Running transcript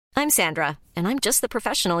I'm Sandra, and I'm just the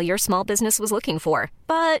professional your small business was looking for.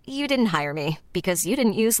 But you didn't hire me because you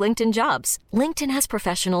didn't use LinkedIn Jobs. LinkedIn has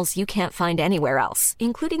professionals you can't find anywhere else,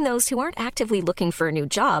 including those who aren't actively looking for a new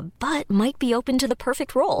job, but might be open to the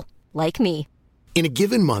perfect role, like me. In a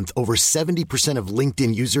given month, over 70% of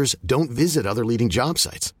LinkedIn users don't visit other leading job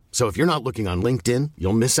sites. So if you're not looking on LinkedIn,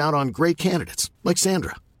 you'll miss out on great candidates like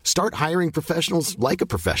Sandra. Start hiring professionals like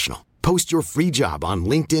a professional. Post your free job on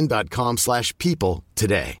linkedin.com/people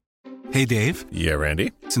today. Hey, Dave. Yeah,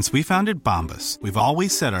 Randy. Since we founded Bombas, we've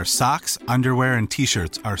always said our socks, underwear, and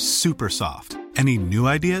T-shirts are super soft. Any new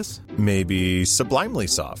ideas? Maybe sublimely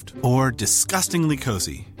soft. Or disgustingly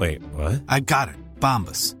cozy. Wait, what? I got it.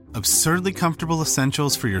 Bombas. Absurdly comfortable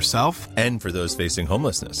essentials for yourself and for those facing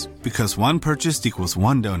homelessness. Because one purchased equals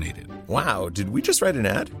one donated. Wow, did we just write an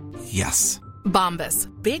ad? Yes. Bombas.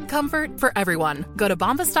 Big comfort for everyone. Go to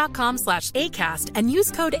bombas.com/ACAST and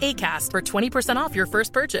use code ACAST for 20% off your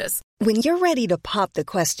first purchase. When you're ready to pop the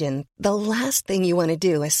question, the last thing you want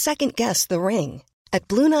to do is second-guess the ring. At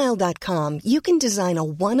BlueNile.com, you can design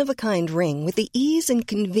a one-of-a-kind ring with the ease and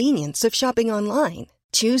convenience of shopping online.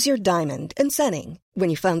 Choose your diamond and setting. When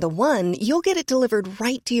you find the one, you'll get it delivered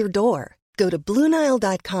right to your door. Go to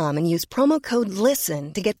BlueNile.com and use promo code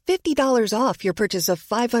LISTEN to get $50 off your purchase of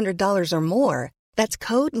 $500 or more. That's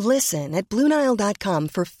code LISTEN at BlueNile.com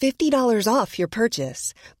for $50 off your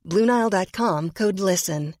purchase. BlueNile.com, code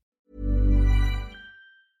LISTEN.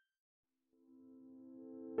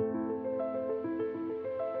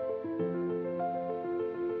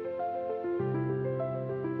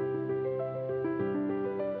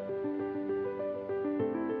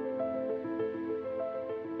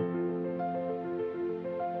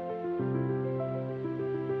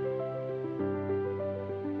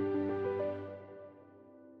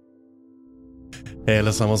 Hej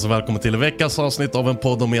allesammans och välkommen till veckans avsnitt av en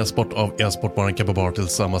podd om e-sport av e-sportbaren Kappa Bar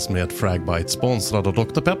tillsammans med Fragbite, sponsrad av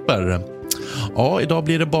Dr. Pepper. Ja, idag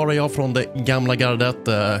blir det bara jag från det gamla gardet.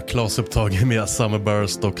 Klas upptagen med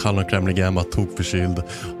Summerburst och hallonkrämlig Emma tokförkyld.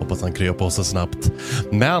 Hoppas han kryar på sig snabbt.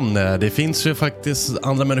 Men det finns ju faktiskt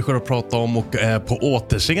andra människor att prata om och på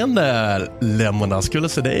återseende Lemona skulle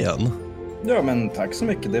se det igen. Ja, men tack så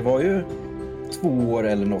mycket. Det var ju 2 år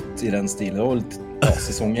eller något i den stilen. Det var lite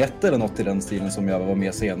säsong 1 eller något i den stilen som jag var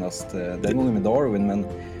med senast. Den gången med Darwin, men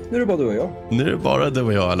nu är det bara du och jag. Nu är det bara du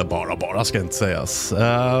och jag, eller bara ska inte sägas.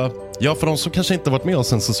 Ja, för de som kanske inte varit med oss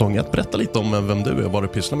sen säsong 1, berätta lite om vem du är och vad du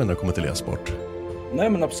pysslar med när det kommer till e-sport. Nej,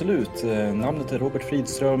 men absolut. Namnet är Robert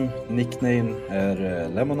Fridström, nickname är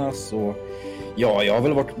Lemonas och ja, jag har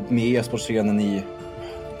väl varit med i e-sportscenen i,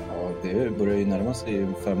 det börjar ju närma sig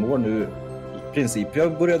 5 år nu i princip.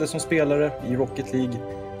 Jag började som spelare i Rocket League.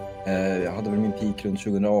 Jag hade väl min peak runt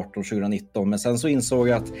 2018-2019, men sen så insåg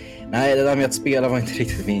jag att nej, det där med att spela var inte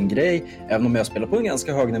riktigt min grej. Även om jag spelar på en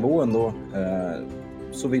ganska hög nivå ändå,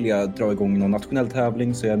 så vill jag dra igång någon nationell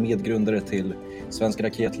tävling, så jag är medgrundare till Svenska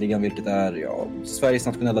Raketligan, vilket är Sveriges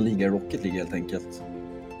nationella liga i Rocket League helt enkelt.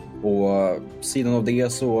 Och sidan av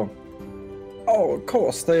det så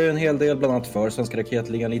castar jag en hel del, bland annat för Svenska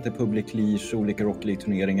Raketligan, lite public leash, olika Rocket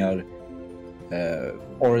League-turneringar.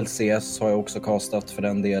 RLCS har jag också castat för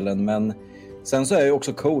den delen, men sen så är jag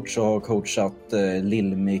också coach och har coachat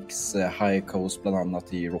Lilmix, High Coast bland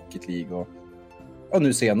annat i Rocket League och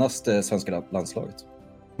nu senast svenska landslaget.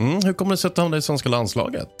 Hur kommer det sig att du hamnade i svenska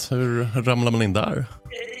landslaget? Hur ramlar man in där?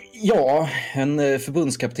 Ja, en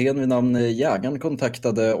förbundskapten vid namn Jägaren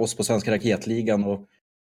kontaktade oss på Svenska Raketligan och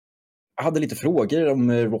hade lite frågor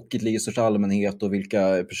om Rocket League i största allmänhet och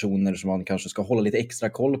vilka personer som man kanske ska hålla lite extra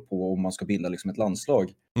koll på om man ska bilda liksom ett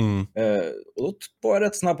landslag. Och då var jag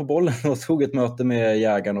rätt snabb på bollen och tog ett möte med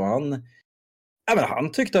Jägaren och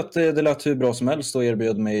han tyckte att det lät hur bra som helst och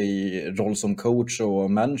erbjöd mig roll som coach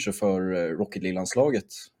och manager för Rocket League-landslaget.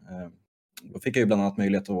 Då fick jag ju bland annat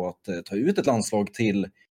möjlighet att ta ut ett landslag till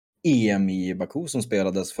EM i Baku som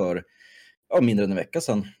spelades för mindre än en vecka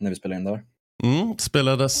sedan när vi spelade in där.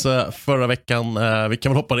 Spelades förra veckan. Vi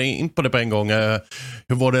kan väl hoppa in på det på en gång.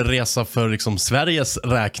 Hur var det resa för liksom Sveriges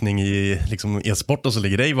räkning i liksom e-sport, och så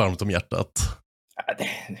ligger dig varmt om hjärtat?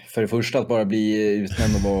 För det första att bara bli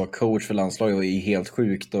utnämnd och vara coach för landslaget är helt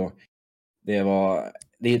sjukt. Och det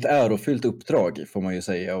är ett ärofyllt uppdrag får man ju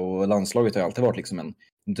säga. Och landslaget har alltid varit liksom en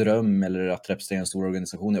dröm, eller att representera en stor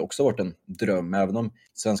organisation har också varit en dröm. Även om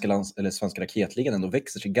Svenska Raketligan ändå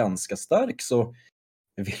växer sig ganska stark, så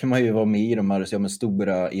vill man ju vara med i de här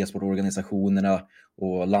stora e-sportorganisationerna,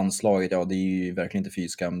 och landslaget, det är ju verkligen inte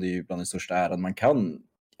fyskam, det är ju bland den största äran man kan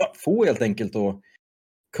få helt enkelt, att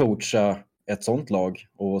coacha ett sånt lag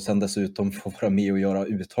och sen dessutom få vara med och göra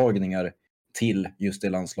uttagningar till just det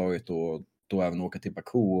landslaget och då även åka till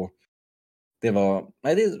Baku. det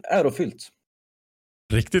är ärofyllt.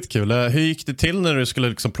 Riktigt kul. Hur gick det till när du skulle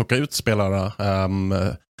liksom plocka ut spelare?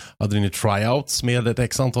 Hade ni tryouts med ett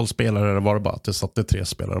x antal spelare, eller var det bara att du satte 3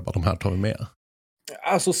 spelare, bara de här tar vi med?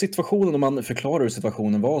 Alltså situationen, om man förklarar hur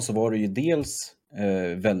situationen var, så var det ju dels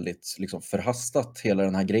väldigt liksom förhastat hela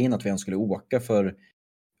den här grejen att vi ens skulle åka. För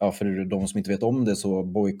de som inte vet om det, så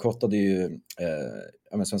bojkottade ju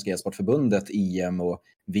Svenska e-sportförbundet EM och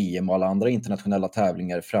VM och alla andra internationella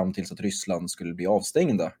tävlingar fram tills att Ryssland skulle bli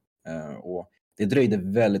avstängda. Och det dröjde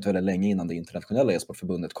väldigt, väldigt länge innan det internationella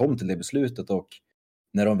e-sportförbundet kom till det beslutet, och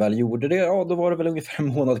när de väl gjorde det, då var det väl ungefär en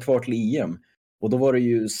månad kvar till EM. Och då var det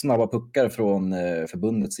ju snabba puckar från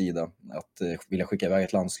förbundets sida att vilja skicka iväg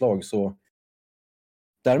ett landslag. Så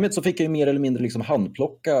därmed så fick jag ju mer eller mindre liksom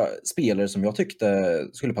handplocka spelare som jag tyckte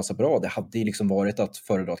skulle passa bra. Det hade ju liksom varit att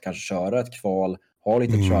föredra att kanske köra ett kval, ha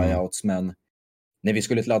lite tryouts, men när vi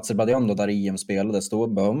skulle till Azerbaijan då, där EM spelades, då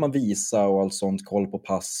behöver man visa och allt sånt, koll på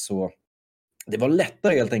pass. Och det var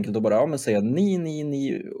lättare helt enkelt att bara säga att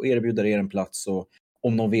ni och erbjuder er en plats, och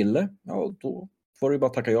om de ville, då får du bara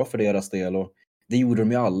tacka ja för deras del. Och det gjorde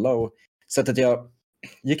de ju alla, och sättet jag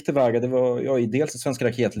gick tillväga, det var i dels i Svenska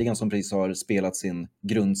raketligan som precis har spelat sin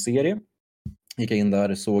grundserie. Gick jag in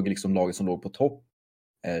där, såg liksom laget som låg på topp,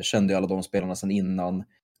 kände alla de spelarna sedan innan,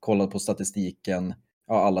 kollade på statistiken.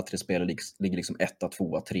 Alla 3 spelare ligger liksom 1,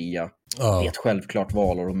 2, 3. Det är ett självklart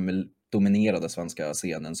val, och de dominerade svenska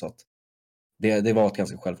scenen, så att det var ett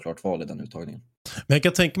ganska självklart val i den uttagningen. Men jag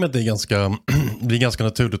kan tänka mig att det är ganska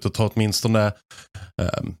naturligt att ta åtminstone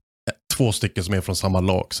 2 stycken som är från samma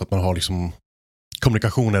lag, så att man har liksom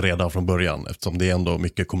kommunikationen redan från början, eftersom det är ändå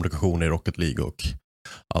mycket kommunikation i Rocket League och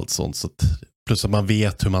allt sånt. Så att, plus att man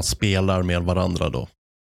vet hur man spelar med varandra då.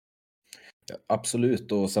 Ja,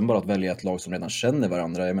 absolut, och sen bara att välja ett lag som redan känner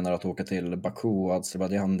varandra. Jag menar, att åka till Baku och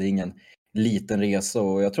Azerbaijan, det är ingen liten resa,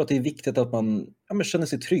 och jag tror att det är viktigt att man känner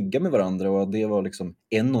sig trygga med varandra, och det var liksom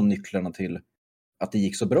en av nycklarna till att det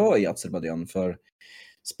gick så bra i Azerbaijan. För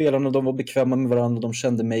spelarna, de var bekväma med varandra, de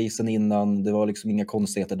kände mig sen innan, det var liksom inga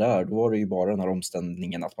konstigheter där. Då var det ju bara den här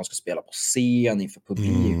omställningen att man ska spela på scen inför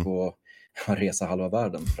publik och resa halva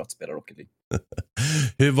världen för att spela Rocket League.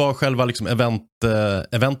 Hur var själva liksom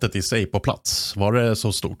eventet i sig på plats? Var det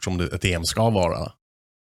så stort som ett EM ska vara?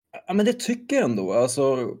 Ja, men det tycker jag ändå.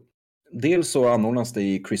 Alltså, dels så anordnas det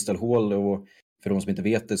i Crystal Hall, och för de som inte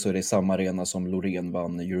vet det så är det samma arena som Loreen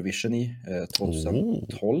vann Eurovision i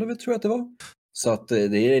 2012 tror jag att det var. Så att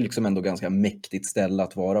det är liksom ändå ganska mäktigt ställe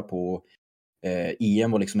att vara på.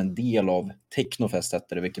 EM var liksom en del av Technofest,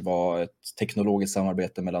 vilket var ett teknologiskt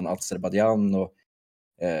samarbete mellan Azerbaijan och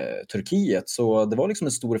Turkiet. Så det var liksom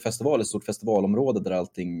en stor festival, ett stort festivalområde där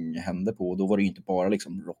allting hände på. Och då var det ju inte bara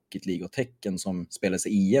liksom Rocket League och Tekken som spelades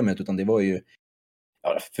i EM, utan det var ju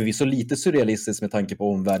förvisso lite surrealistiskt med tanke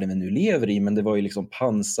på omvärlden vi nu lever i, men det var ju liksom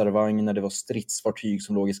pansarvagnar, det var stridsfartyg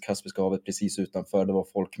som låg i Kaspiska havet precis utanför, det var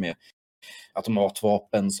folk med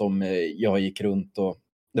automatvapen som jag gick runt, och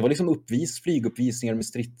det var liksom flyguppvisningar med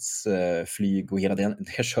stridsflyg och hela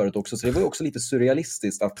det köret också, så det var ju också lite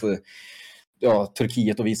surrealistiskt att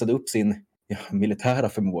Turkiet då visade upp sin militära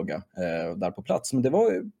förmåga där på plats, men det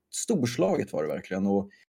var ju storslaget var det verkligen, och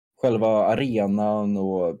själva arenan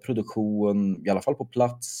och produktion, i alla fall på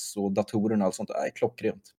plats, och datorerna och allt sånt, är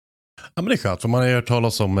klockrent. Ja, men det är skönt, för man har ju hört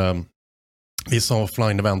talas om vissa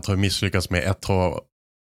offline-event har misslyckats med att ha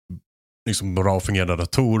liksom bra fungerande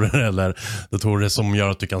datorer, eller datorer som gör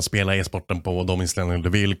att du kan spela e-sporten på de inställningar du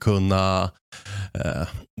vill kunna.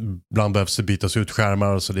 Ibland behövs det bytas ut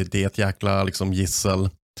skärmar, så det är ett jäkla liksom gissel.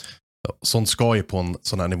 Sånt ska ju på en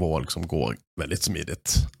sån här nivå liksom gå väldigt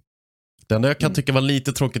smidigt. Det enda jag kan tycka var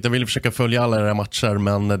lite tråkigt, jag ville försöka följa alla era matcher,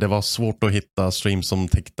 men det var svårt att hitta stream som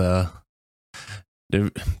täckte.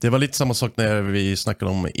 Det var lite samma sak när vi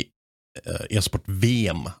snackade om e-sport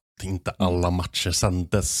VM. Inte alla matcher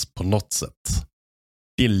sändes på något sätt.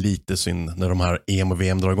 Det är lite synd när de här EM och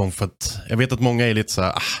VM drar igång, för att jag vet att många är lite så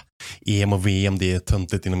här, EM och VM, det är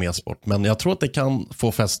töntigt inom e-sport, men jag tror att det kan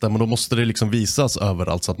få fäste, men då måste det liksom visas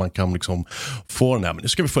överallt så att man kan liksom få men nu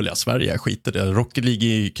ska vi följa Sverige, skiter det. Rocket League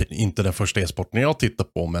är ju inte den första e-sporten jag tittar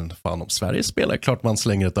på, men fan, om Sverige spelar, klart man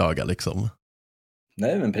slänger ett öga liksom.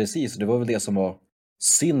 Nej, men precis, det var väl det som var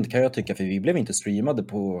synd, kan jag tycka, för vi blev inte streamade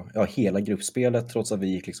på hela gruppspelet, trots att vi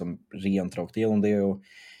gick liksom rent rakt igenom det, och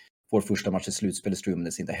vår första match i slutspelet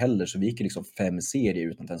streamades inte heller, så vi gick liksom 5 serier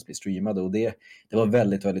utan att ens bli streamade, och det var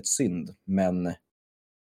väldigt, väldigt synd. Men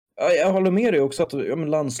jag håller med dig också att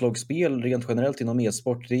landslagsspel rent generellt inom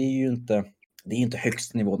e-sport, det är inte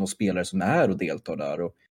högst nivån av spelare som är och deltar där,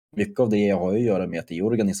 och mycket av det har ju att göra med att det är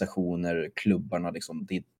organisationer, klubbarna liksom,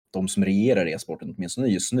 det är de som regerar e-sporten åtminstone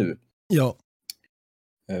just nu. Ja.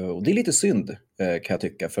 Och det är lite synd kan jag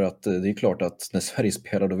tycka, för att det är klart att när Sverige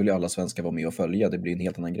spelar då vill ju alla svenskar vara med och följa. Det blir en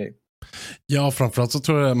helt annan grej. Ja, framförallt så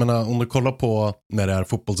tror jag menar, om du kollar på när det är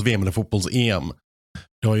fotbolls-VM eller fotbolls-EM.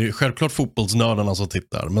 Du har ju självklart fotbollsnördarna som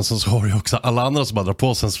tittar, men så har du också alla andra som bara drar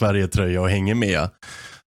på sig en Sverige-tröja och hänger med.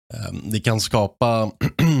 Det kan skapa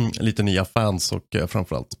lite nya fans och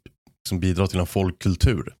framförallt som bidrar till en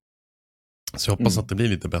folkkultur. Så jag hoppas att det blir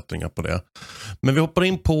lite bättringar på det. Men vi hoppar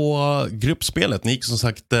in på gruppspelet. Ni gick som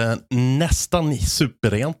sagt nästan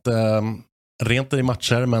superrent. Rent i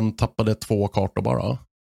matcher men tappade 2 kartor bara.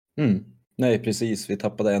 Nej, precis. Vi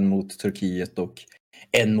tappade en mot Turkiet och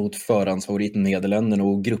en mot förhandsfavoriten Nederländerna.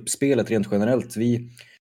 Och gruppspelet rent generellt.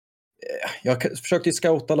 Jag försökte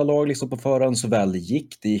scouta alla lag liksom på förhand så väl det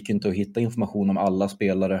gick. Det gick inte att hitta information om alla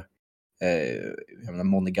spelare. Jag menar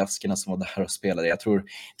monegaskerna som var där och spelade. Jag tror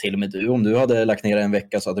till och med du, om du hade lagt ner en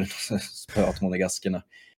vecka så hade du spöat monegaskerna.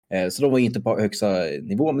 Så de var inte på högsta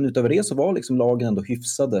nivå, men utöver det så var liksom lagen ändå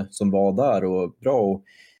hyfsade som var där och bra. Och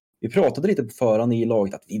vi pratade lite på förhand i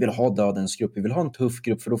laget att vi vill ha dödens grupp, vi vill ha en tuff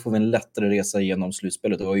grupp för då får vi en lättare resa genom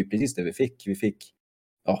slutspelet. Det var ju precis det vi fick. Vi fick,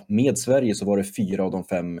 med Sverige så var det 4 av de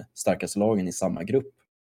 5 starkaste lagen i samma grupp.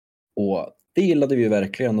 Och det gillade vi ju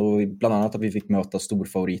verkligen, och bland annat att vi fick möta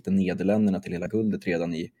storfavoriten Nederländerna till hela guldet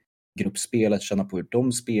redan i gruppspelet, känna på hur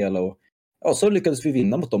de spelar. Och så lyckades vi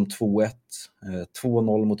vinna mot dem 2-1,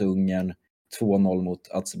 2-0 mot Ungern, 2-0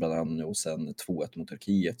 mot Azerbajdzjan och sen 2-1 mot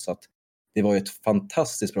Turkiet. Så att det var ju ett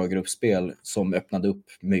fantastiskt bra gruppspel som öppnade upp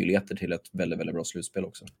möjligheter till ett väldigt, väldigt bra slutspel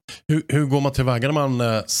också. Hur går man tillväga när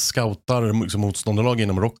man scoutar liksom motståndarlag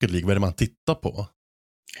inom Rocket League? Vad är det man tittar på?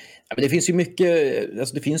 Ja, men det finns ju mycket,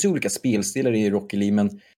 alltså det finns ju olika spelstilar i Rocket League,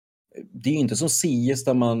 men det är ju inte som CS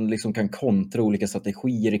där man liksom kan kontra olika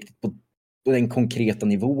strategier riktigt på den konkreta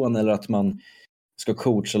nivån, eller att man ska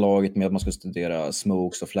coacha laget med att man ska studera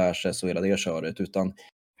smokes och flashes och hela det köret, utan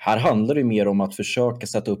här handlar det mer om att försöka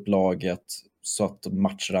sätta upp laget så att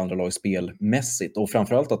matcher andra lag spelmässigt, och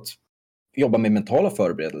framförallt att jobba med mentala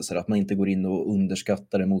förberedelser, att man inte går in och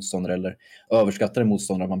underskattar en motståndare eller överskattar en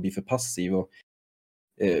motståndare, att man blir för passiv. Och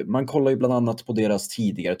man kollar ju bland annat på deras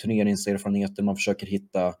tidigare turneringserfarenheter, man försöker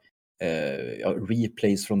hitta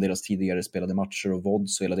replays från deras tidigare spelade matcher och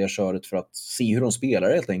VODs och hela det köret för att se hur de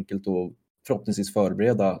spelar helt enkelt och förhoppningsvis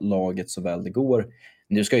förbereda laget så väl det går.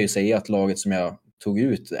 Nu ska jag ju säga att laget som jag tog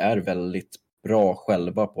ut är väldigt bra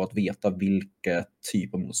själva på att veta vilka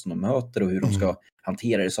typ av motstånd de möter och hur de ska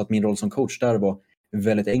hantera det, så att min roll som coach där var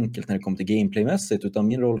väldigt enkelt när det kom till gameplaymässigt, utan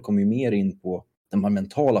min roll kom ju mer in på de här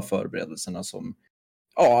mentala förberedelserna som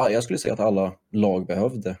jag skulle säga att alla lag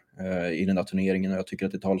behövde i den där turneringen, och jag tycker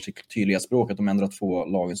att det talar sitt tydliga språk att de ändrat 2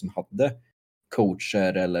 lagen som hade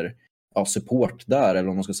coacher eller support där, eller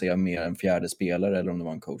om man ska säga mer en fjärde spelare eller om det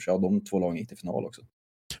var en coach. De 2 lagen gick till final också.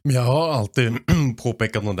 Men jag har alltid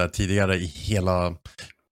påpekat något där tidigare i hela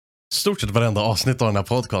stort sett varenda avsnitt av den här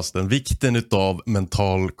podcasten. Vikten utav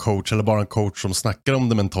mental coach, eller bara en coach som snackar om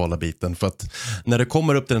den mentala biten. För att när det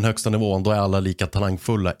kommer upp till den högsta nivån då är alla lika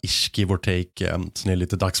talangfulla, ish, give or take. Så det är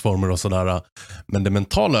lite dagsformer och sådär. Men det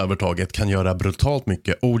mentala övertaget kan göra brutalt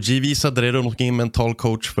mycket. OG visade det då in mental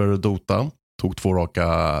coach för Dota. Tog 2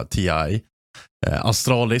 raka TI.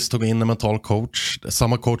 Astralis tog in en mental coach.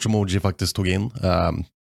 Samma coach som OG faktiskt tog in.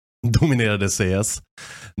 Dominerade CS.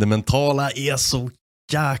 Det mentala är så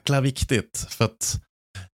jäkla viktigt, för att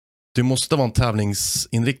du måste vara en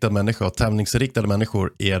tävlingsinriktad människa, och tävlingsinriktade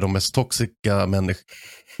människor är de mest toxiska människor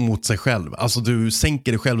mot sig själv. Alltså du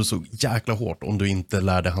sänker dig själv så jäkla hårt om du inte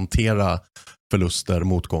lär dig hantera förluster,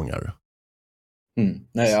 motgångar.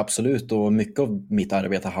 Nej, absolut, och mycket av mitt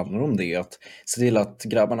arbete handlar om det, att se till att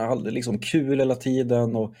grabbarna hade liksom kul hela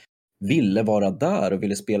tiden och ville vara där och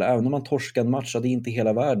ville spela. Även om man torskar en match, det är inte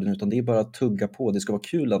hela världen, utan det är bara att tugga på. Det ska vara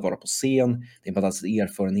kul att vara på scen, det är bara att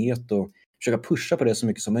erfarenhet och försöka pusha på det så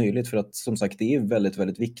mycket som möjligt, för att som sagt det är väldigt,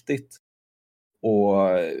 väldigt viktigt. Och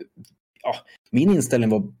min inställning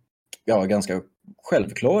var ganska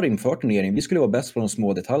självklar inför turneringen. Vi skulle vara bäst på de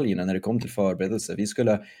små detaljerna när det kom till förberedelse. Vi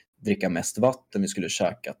skulle dricka mest vatten, vi skulle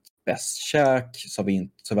käka bäst käk så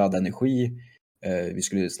vi hade energi. Vi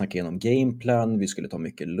skulle snacka igenom gameplan, vi skulle ta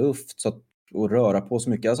mycket luft och röra på så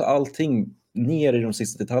mycket. Alltså allting ner i de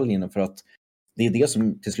sista detaljerna, för att det är det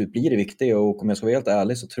som till slut blir det viktiga. Och om jag ska vara helt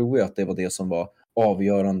ärlig så tror jag att det var det som var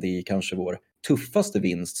avgörande i kanske vår tuffaste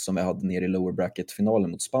vinst som vi hade ner i lower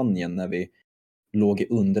bracket-finalen mot Spanien, när vi låg i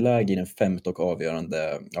underläge i den 5:e och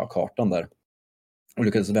avgörande kartan där. Och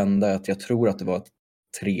lyckades vända att jag tror att det var ett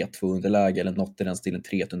 3-2 underläge eller något i den stilen,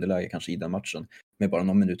 3-1 underläge kanske i den matchen med bara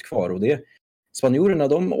någon minut kvar. Och det spanjorerna,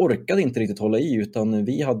 de orkade inte riktigt hålla i, utan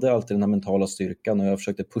vi hade alltid den här mentala styrkan och jag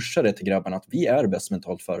försökte pusha det till grabbarna att vi är bäst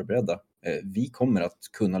mentalt förberedda. Vi kommer att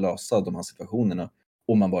kunna lösa de här situationerna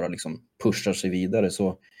om man bara liksom pushar sig vidare.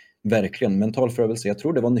 Så verkligen, mental förberedelse, jag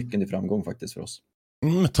tror det var nyckeln till framgång faktiskt för oss.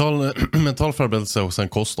 Mental förberedelse och sen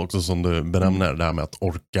kost också som du benämner, det här med att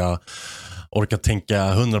orka tänka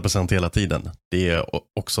 100% hela tiden. Det är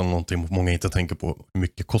också någonting många inte tänker på, hur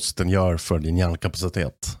mycket kosten gör för din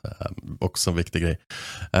hjärnkapacitet. Också en viktig grej.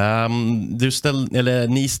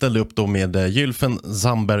 Ni ställde upp då med Gylfen,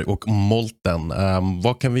 Sandberg och Molten.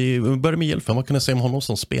 Vi börjar med Gylfen, vad kan du säga om honom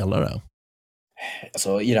som spelare?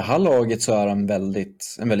 Alltså, i det här laget så är han en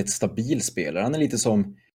väldigt stabil spelare. Han är lite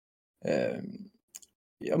som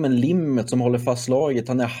limmet som håller fast laget.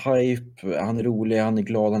 Han är hype, han är rolig, han är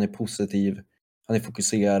glad, han är positiv, han är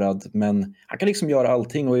fokuserad, men han kan liksom göra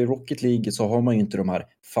allting. Och i Rocket League så har man ju inte de här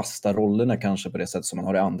fasta rollerna kanske på det sätt som man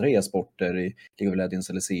har i andra e-sporter, i League of Legends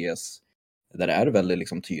eller CS, där det är väldigt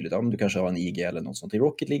liksom tydligt, om du kanske har en IG eller något sånt. I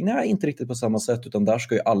Rocket League, nej, inte riktigt på samma sätt, utan där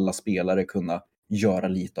ska ju alla spelare kunna göra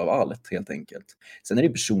lite av allt helt enkelt. Sen är det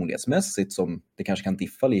personlighetsmässigt som det kanske kan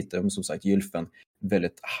diffa lite, som sagt Gylfen,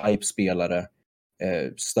 väldigt hype-spelare,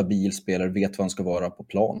 stabil spelare, vet vad han ska vara på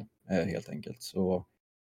plan helt enkelt. Så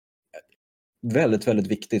väldigt, väldigt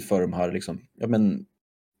viktigt för de här liksom,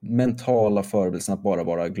 mentala förberedelserna att bara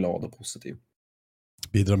vara glad och positiv.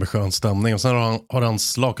 Bidrar med skön stämning. Och sen har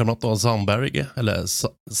hans lagkamrat då Sandberg.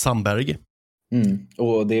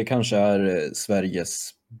 Och det kanske är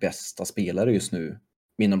Sveriges bästa spelare just nu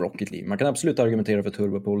inom Rocket League. Man kan absolut argumentera för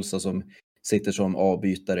Turbopolsa som sitter som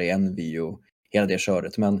avbytare i Envy och hela det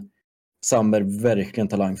köret, men Sandberg verkligen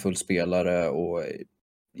talangfull spelare och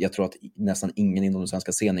jag tror att nästan ingen inom den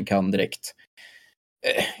svenska scenen kan direkt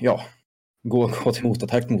gå till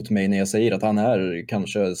motattack mot mig när jag säger att han är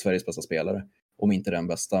kanske Sveriges bästa spelare, om inte den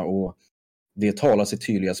bästa. Och det talar sitt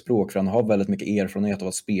tydliga språk, för han har väldigt mycket erfarenhet av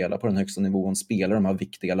att spela på den högsta nivån, spela de här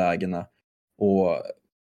viktiga lägena, och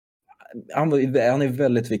han är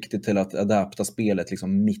väldigt viktig till att adapta spelet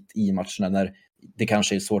liksom mitt i matcherna, när det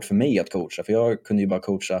kanske är svårt för mig att coacha, för jag kunde ju bara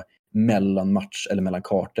coacha mellan match eller mellan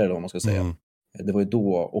kartor eller vad man ska säga. Det var ju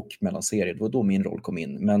då, och mellan serier, det var då min roll kom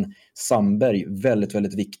in. Men Sandberg väldigt,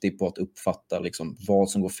 väldigt viktig på att uppfatta liksom vad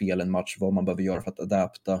som går fel i en match, vad man behöver göra för att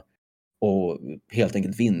adapta och helt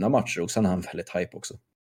enkelt vinna matcher. Och sen är han väldigt hype också.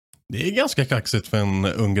 Det är ganska kaxigt för en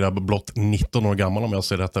ung grabb, blott 19 år gammal om jag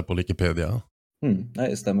ser rätt här på Wikipedia. Nej,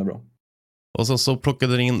 det stämmer bra. Och så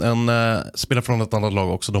plockade det in en spelare från ett annat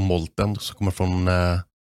lag också, då Molten, som kommer från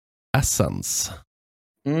Essence.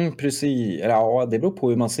 Precis. Ja, det beror på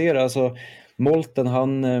hur man ser det. Alltså, Molten,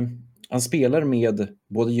 han spelar med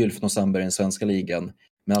både Gylfen och Sandberg i den svenska ligan,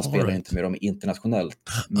 men han spelar inte med dem internationellt.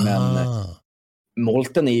 Men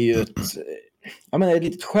Molten är ju ett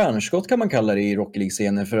litet stjärnskott kan man kalla det i Rocket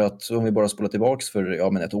League-scenen, för att om vi bara spolar tillbaks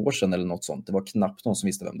för ett år sedan eller något sånt, det var knappt någon som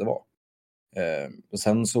visste vem det var. Och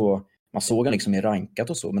sen så man såg han liksom i rankat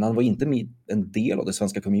och så, men han var inte en del av det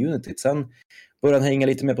svenska communityt. Sen började han hänga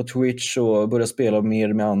lite mer på Twitch och började spela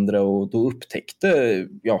mer med andra, och då upptäckte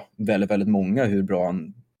väldigt, väldigt många hur bra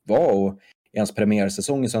han var, och i hans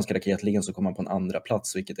premiärsäsong i Svenska Raketligan så kom han på en andra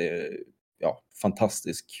plats, vilket är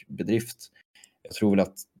fantastisk bedrift. Jag tror väl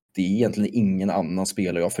att det är egentligen ingen annan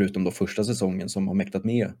spelare, förutom då första säsongen, som har mäktat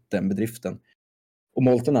med den bedriften. Och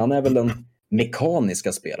Molten, han är väl den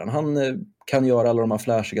mekaniska spelaren. Han kan göra alla de här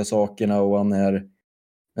flashiga sakerna, och han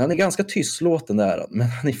är ganska tystlåten där, men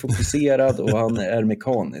han är fokuserad och han är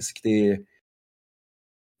mekanisk. Det är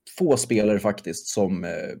få spelare faktiskt som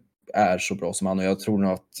är så bra som han, och jag tror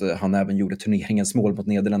nog att han även gjorde turneringens mål mot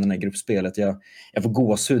Nederländerna i gruppspelet. Jag får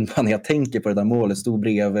gåshud när jag tänker på det där målet, stod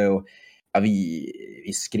bredvid, och vi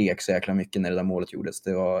skrek så jäkla mycket när det där målet gjordes.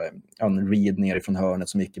 Det var en read nerifrån hörnet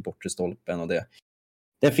som gick i bortre stolpen, och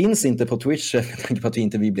det finns inte på Twitch, med tanke på att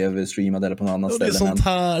vi blev streamade eller på något annat ställe. Det är sånt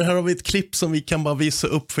här har vi ett klipp som vi kan bara visa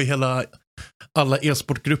upp för alla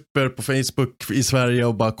e-sportgrupper på Facebook i Sverige,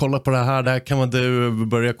 och bara kolla på det här kan man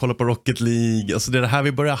börja kolla på Rocket League. Alltså det är det här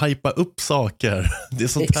vi börjar hypa upp saker. Det är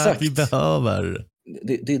sånt här vi behöver.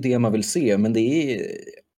 Det är det man vill se, men det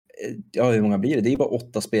är hur många blir det? Det är bara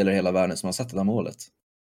 8 spelare i hela världen som har sett det där målet.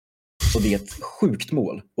 Och det är ett sjukt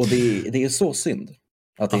mål, och det är så synd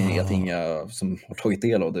att det är inga som har tagit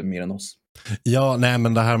del av det mer än oss. Ja, nej,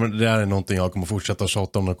 men det här är någonting jag kommer fortsätta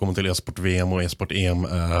tjata om när det kommer till e-sport-VM och e-sport-EM.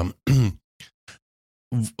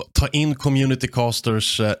 Ta in community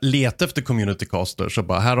casters, leta efter community casters, så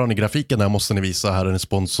bara, här har ni grafiken, här måste ni visa, här är ni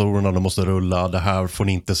sponsorerna, de måste rulla, det här får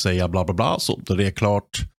ni inte säga, bla bla bla, så det är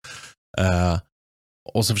klart.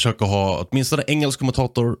 Och så försöka ha åtminstone engelsk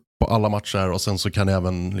kommentator på alla matcher. Och sen så kan jag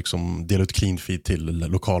även liksom dela ut clean feed till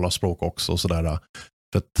lokala språk också. Och sådär.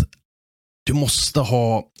 För att du måste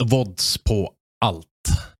ha VODs på allt.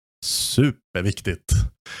 Superviktigt.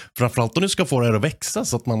 Framförallt om du ska få det att växa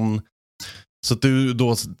så att du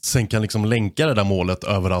då sen kan liksom länka det där målet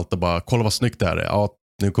överallt och bara kolla vad snyggt det är. Ja,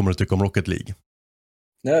 nu kommer du tycka om Rocket League.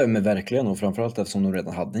 Nej, men verkligen. Och framförallt eftersom de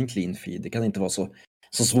redan hade en clean feed. Det kan inte vara så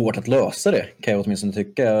svårt att lösa det, kan jag åtminstone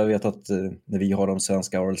tycka. Jag vet att när vi har de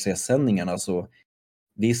svenska RLC-sändningarna så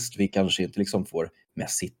visst, vi kanske inte liksom får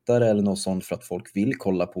mest sittare eller något sånt för att folk vill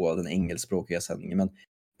kolla på den engelskspråkiga sändningen. Men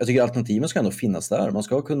jag tycker alternativen ska ändå finnas där. Man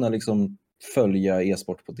ska kunna liksom följa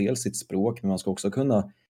e-sport på dels sitt språk, men man ska också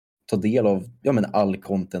kunna ta del av all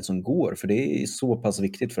content som går. För det är så pass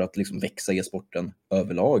viktigt för att liksom växa e-sporten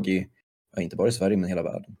överlag inte bara i Sverige men i hela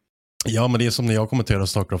världen. Ja, men det är som när jag kommenterar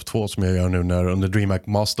StarCraft 2 som jag gör nu under DreamHack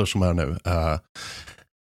Masters som är nu.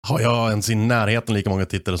 Har jag ens i närheten lika många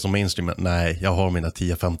tittare som mainstream? Nej, jag har mina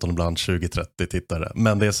 10, 15, ibland 20, 30 tittare.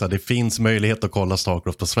 Men det är så här, det finns möjlighet att kolla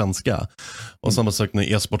StarCraft på svenska. Och samma sak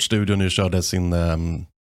när e-sportstudion nu körde sin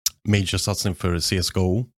major-satsning för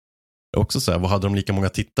CSGO. Också så här, vad hade de lika många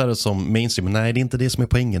tittare som mainstream? Nej, det är inte det som är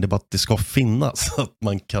poängen. Det är bara att det ska finnas så att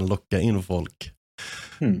man kan locka in folk.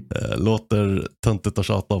 Låter töntigt att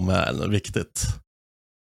tjata om, men viktigt.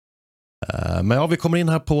 Men ja, vi kommer in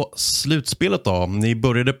här på slutspelet då. Ni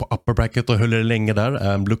började på upper bracket och höll er länge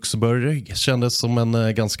där. Luxemburg kändes som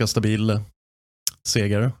en ganska stabil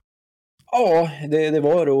seger. Ja, det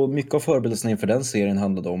var, och mycket av förberedelserna inför den serien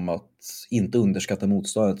handlade om att inte underskatta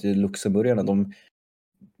motståndet. Luxemburgarna,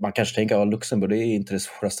 man kanske tänker att Luxemburg det är inte det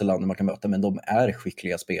svåraste landet man kan möta, men de är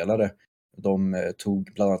skickliga spelare. De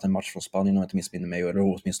tog bland annat en match från Spanien om jag inte missminner mig, eller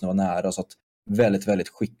åtminstone var nära, så att väldigt, väldigt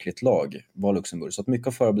skickligt lag var Luxemburg. Så att mycket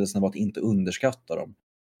av förberedelserna var att inte underskatta dem.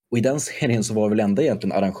 Och i den serien så var väl ända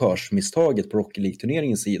egentligen arrangörsmisstaget på Rocket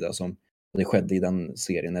League-turneringens sida som det skedde i den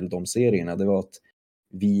serien, eller de serierna. Det var att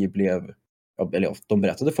de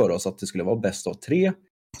berättade för oss att det skulle vara bäst av 3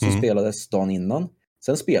 som spelades dagen innan.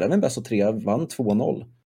 Sen spelade vi en bäst av 3, vann 2-0.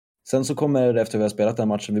 Sen så kommer, efter vi har spelat den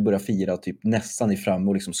matchen, vi börjar fira typ nästan i fram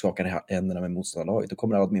och liksom skakar händerna med motståndarlaget. Då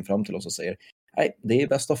kommer admin fram till oss och säger, nej, det är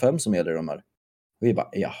bäst av 5 som gäller de här. Och vi bara,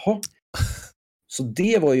 jaha. Så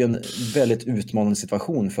det var ju en väldigt utmanande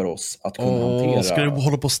situation för oss att kunna hantera. Ska du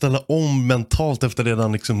hålla på att ställa om mentalt efter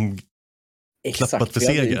redan liksom klappat för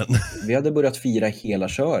segern? Vi hade börjat fira hela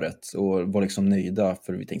köret och var liksom nöjda,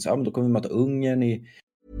 för vi tänkte så men då kommer vi möta Ungern i...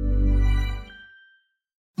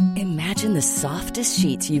 Imagine the softest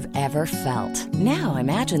sheets you've ever felt. Now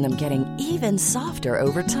imagine them getting even softer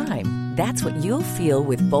over time. That's what you'll feel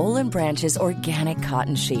with Boll & Branch's organic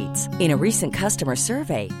cotton sheets. In a recent customer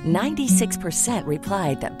survey, 96%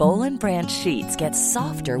 replied that Boll & Branch sheets get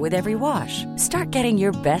softer with every wash. Start getting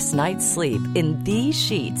your best night's sleep in these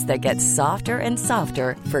sheets that get softer and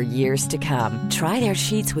softer for years to come. Try their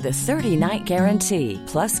sheets with a 30-night guarantee.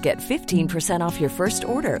 Plus, get 15% off your first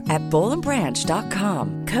order at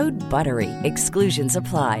bollandbranch.com. Code BUTTERY. Exclusions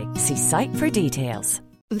apply. See site for details.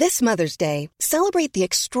 This Mother's Day, celebrate the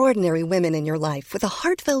extraordinary women in your life with a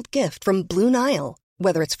heartfelt gift from Blue Nile.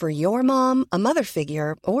 Whether it's for your mom, a mother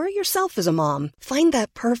figure, or yourself as a mom, find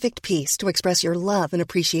that perfect piece to express your love and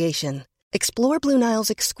appreciation. Explore Blue Nile's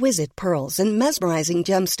exquisite pearls and mesmerizing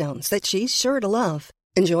gemstones that she's sure to love.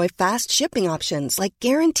 Enjoy fast shipping options like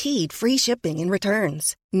guaranteed free shipping and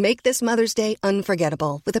returns. Make this Mother's Day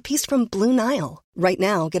unforgettable with a piece from Blue Nile. Right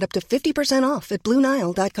now, get up to 50% off at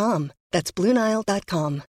BlueNile.com. That's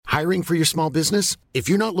BlueNile.com. Hiring for your small business? If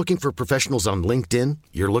you're not looking for professionals on LinkedIn,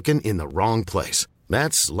 you're looking in the wrong place.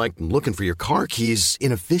 That's like looking for your car keys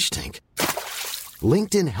in a fish tank.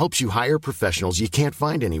 LinkedIn helps you hire professionals you can't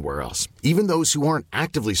find anywhere else, even those who aren't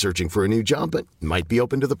actively searching for a new job but might be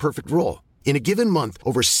open to the perfect role. In a given month,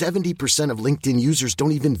 over 70% of LinkedIn users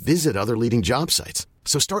don't even visit other leading job sites.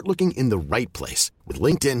 So start looking in the right place. With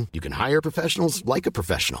LinkedIn, you can hire professionals like a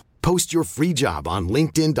professional. Post your free job on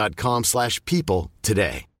linkedin.com/people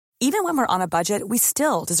today. Even when we're on a budget, we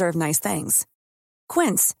still deserve nice things.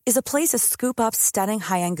 Quince is a place to scoop up stunning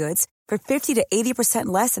high-end goods for 50 to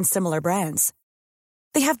 80% less than similar brands.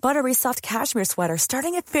 They have buttery soft cashmere sweaters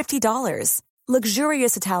starting at $50,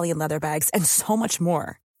 luxurious Italian leather bags, and so much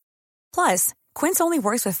more. Plus, Quince only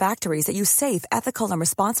works with factories that use safe, ethical, and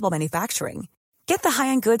responsible manufacturing. Get the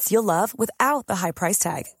high-end goods you'll love without the high price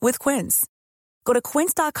tag with Quince. Go to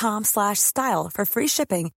quince.com/style for free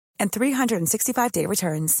shipping and 365-day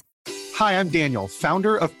returns. Hi, I'm Daniel,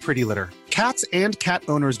 founder of Pretty Litter. Cats and cat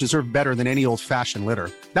owners deserve better than any old-fashioned litter.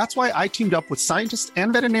 That's why I teamed up with scientists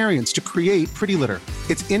and veterinarians to create Pretty Litter.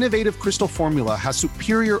 Its innovative crystal formula has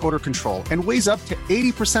superior odor control and weighs up to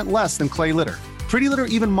 80% less than clay litter. Pretty Litter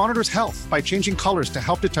even monitors health by changing colors to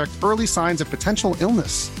help detect early signs of potential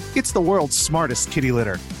illness. It's the world's smartest kitty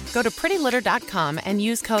litter. Go to prettylitter.com and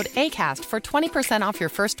use code ACAST for 20% off your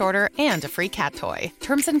first order and a free cat toy.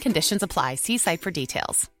 Terms and conditions apply. See site for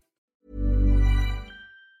details.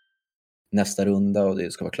 Nästa runda och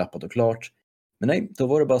det ska vara klappat och klart. Men nej, då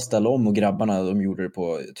var det bara att ställa om och grabbarna, de gjorde det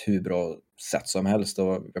på ett hur bra sätt som helst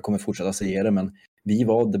och jag kommer fortsätta säga det, men vi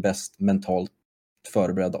var det bäst mentalt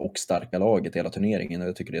förberedda och starka laget i hela turneringen och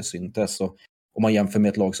jag tycker det syntes. Och om man jämför med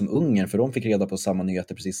ett lag som Ungern, för de fick reda på samma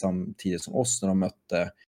nyheter precis samtidigt som oss när de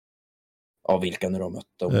mötte, vilka när de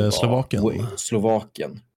mötte?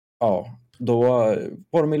 Slovakien. Ja, då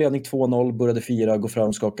var de i ledning 2-0, började fira, gå fram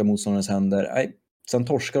och skaka motståndarens händer. Nej, sen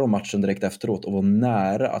torskade de matchen direkt efteråt och var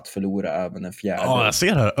nära att förlora även en fjärde. Ja, jag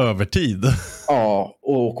ser här övertid. Ja,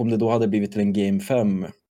 och om det då hade blivit till en Game 5,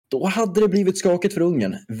 då hade det blivit skakigt för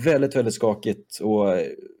Ungern. Väldigt, väldigt skakigt. Och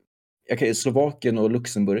Slovakien och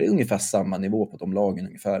Luxemburg är ungefär samma nivå på de lagen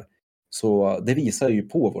ungefär. Så det visar ju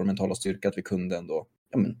på vår mentala styrka att vi kunde ändå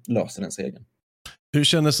lösa den segern. Hur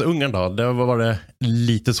kändes Ungern då? Det var det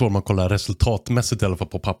lite svårt att kolla resultatmässigt i alla fall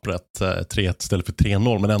på pappret. 3-1 istället för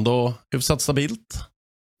 3-0, men ändå hyfsat stabilt.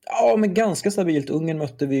 Ja, men ganska stabilt. Ungern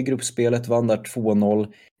mötte vi i gruppspelet, vann där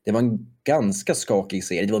 2-0. Det var en ganska skakig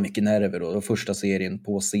serie. Det var mycket nerver då. Det var första serien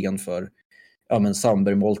på scen för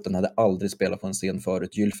Sandberg Molten hade aldrig spelat på en scen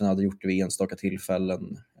förut. Gylfen hade gjort det vid enstaka tillfällen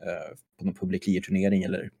på någon publiklirturnering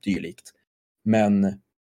eller dylikt. Men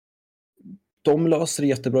de löser det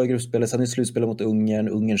jättebra i gruppspelet. Sen i slutspelet mot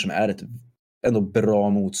Ungern som är ett ändå bra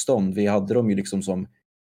motstånd. Vi hade dem ju liksom som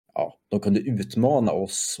de kunde utmana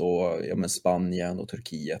oss och Spanien och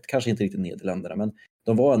Turkiet. Kanske inte riktigt Nederländerna, men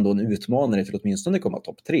de var ändå en utmanare till åtminstone komma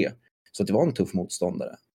topp 3. Så det var en tuff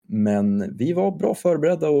motståndare. Men vi var bra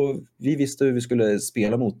förberedda och vi visste hur vi skulle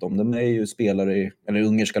spela mot dem. De är ju spelare, eller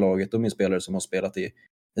ungerska laget, de är spelare som har spelat i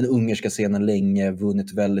den ungerska scenen länge,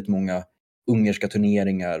 vunnit väldigt många ungerska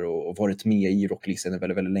turneringar och varit med i Rocket League-scenen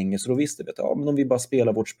väldigt, väldigt länge. Så då visste vi att men om vi bara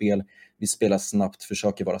spelar vårt spel, vi spelar snabbt,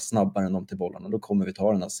 försöker vara snabbare än dem till bollarna, då kommer vi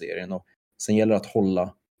ta den här serien. Och sen gäller det att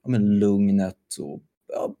hålla lugnet och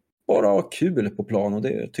bara ha kul på plan, och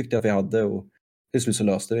det tyckte jag att vi hade, och till slut så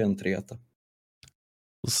löste vi en 3-1.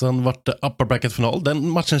 Och sen var det upper bracket-final. Den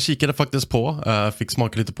matchen kikade faktiskt på. Fick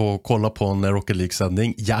smaka lite på och kolla på en Rocket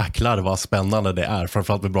League-sändning. Jäklar vad spännande det är.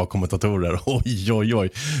 Framförallt med bra kommentatorer. Oj.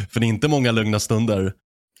 För det är inte många lugna stunder.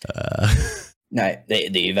 Nej, det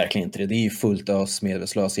är ju verkligen inte det. Det är ju fullt ös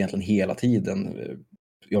medvetslös egentligen hela tiden.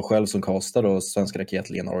 Jag själv som castar och Svenska Raket,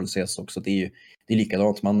 Lena Arlses också. Det är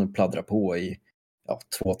likadant. Man pladdrar på i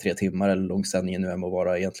 2-3 timmar eller långsändningen nu än att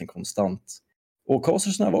vara egentligen konstant. Och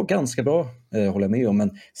castersna var ganska bra, håller jag med om.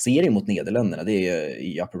 Men serien mot Nederländerna, det är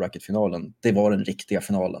i upper bracket-finalen, det var den riktiga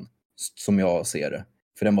finalen som jag ser det.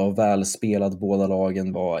 För den var välspelad, båda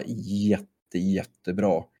lagen var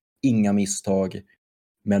jättebra. Inga misstag.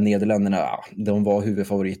 Men Nederländerna, de var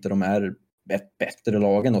huvudfavoriter. De är ett bättre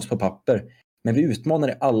lag än oss på papper. Men vi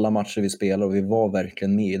utmanade alla matcher vi spelade och vi var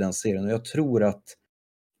verkligen med i den serien. Och jag tror att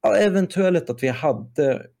eventuellt att vi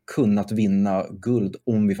hade kunnat vinna guld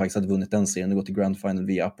om vi faktiskt hade vunnit den serien och gått till Grand Final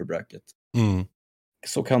via upper bracket.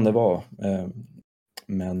 Så kan det vara.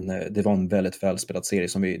 Men det var en väldigt välspelad serie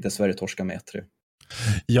som vi dessvärre torskade med 1-3.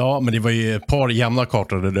 Ja, men det var ju ett par jämna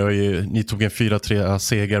kartor. Ni tog en 4-3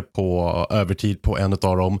 seger på övertid på en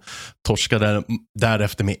av dem. Torskade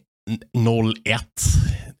därefter med 0-1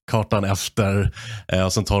 kartan efter.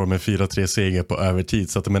 Och sen tar de en 4-3 seger på övertid.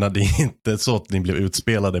 Så att jag menar, det är inte så att ni blev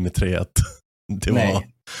utspelade med 3-1.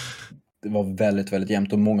 Det var väldigt, väldigt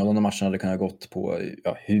jämnt. Och många av de matcherna hade kunnat gått på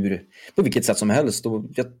vilket sätt som helst. Och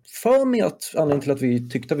jag för mig att anledningen till att vi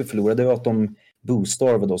tyckte att vi förlorade, det var att de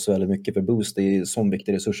boostarvade oss väldigt mycket. För boost är sån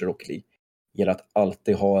viktig resurs i Rocket League. Gäller att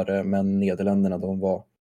alltid ha det. Men Nederländerna, de var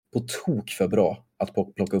på tok för bra att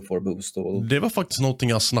plocka upp vår boost. Det var faktiskt någonting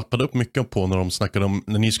jag snappade upp mycket på när de snackade om,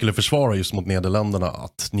 när ni skulle försvara just mot Nederländerna,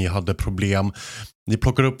 att ni hade problem. Ni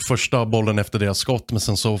plockar upp första bollen efter deras skott, men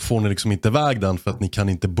sen så får ni liksom inte iväg den för att ni kan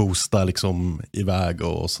inte boosta liksom iväg,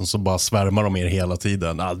 och sen så bara svärmar de er hela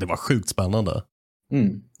tiden. Det var sjukt spännande.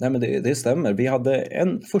 Nej, men det stämmer. Vi hade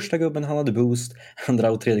första gubben, han hade boost,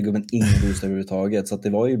 andra och tredje gubben ingen boost överhuvudtaget. Så att det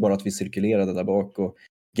var ju bara att vi cirkulerade där bak, och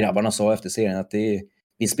grabbarna sa efter serien att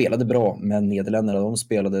vi spelade bra, men Nederländerna, de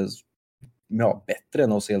spelade bättre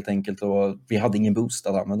än oss helt enkelt, och vi hade ingen boost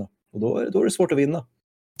att använda. Och då är det svårt att vinna.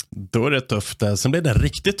 Då är det tufft. Sen blev det en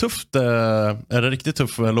riktigt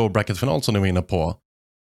tuff low bracket-final som ni var inne på.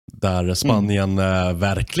 Där Spanien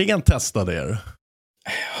verkligen testade er.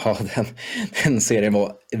 Ja, den serien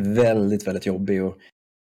var väldigt, väldigt jobbig. Och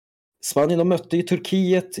Spanien, de mötte ju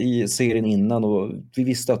Turkiet i serien innan och vi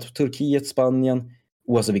visste att Turkiet, Spanien,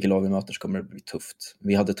 oavsett vilket lag vi möter så kommer det bli tufft.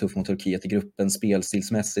 Vi hade tufft mot Turkiet i gruppen,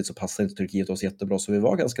 spelstilsmässigt så passade inte Turkiet oss jättebra, så vi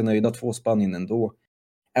var ganska nöjda att få Spanien ändå.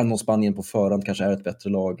 Även om Spanien på förhand kanske är ett bättre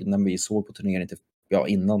lag. När vi såg på turneringen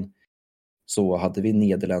innan så hade vi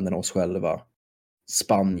Nederländerna, oss själva,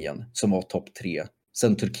 Spanien som var topp 3.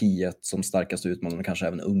 Sen Turkiet som starkaste utmanare och kanske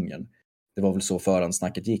även Ungern. Det var väl så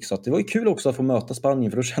förhandsnacket gick. Så att det var ju kul också att få möta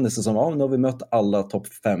Spanien, för då kändes det som att nu har vi mött alla topp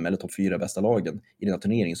 5 eller topp 4 bästa lagen i den här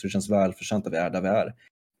turneringen. Så det känns välförtjänt att vi är där vi är.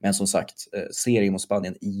 Men som sagt, serien mot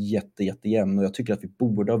Spanien är jättejämn och jag tycker att vi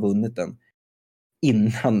borde ha vunnit den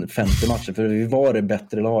innan 50 matcher. För vi var det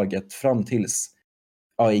bättre laget fram tills,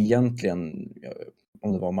 egentligen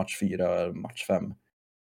om det var match 4, match 5.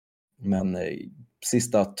 Men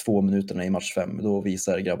sista 2 minuterna i match 5, då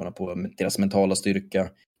visar grabbarna på deras mentala styrka,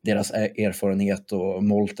 deras erfarenhet och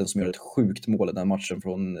Molten som gör ett sjukt mål i den matchen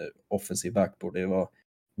från offensiv backboard. Det var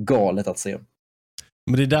galet att se.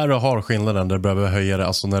 Men det är där du har skillnaden, där du behöver höja det,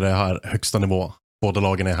 alltså när det är här högsta nivå. Båda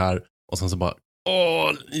lagen är här och sen så bara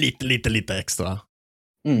lite extra.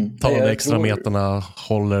 Tar de extra meterna,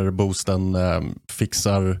 håller boosten,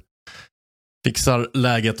 fixar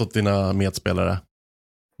läget åt dina medspelare.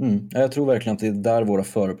 Jag tror verkligen att det är där våra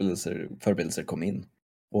förberedelser kom in.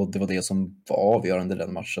 Och det var det som var avgörande i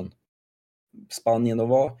den matchen. Spanien, de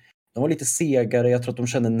var lite segare. Jag tror att de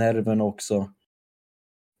kände nerverna också.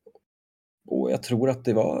 Och jag tror att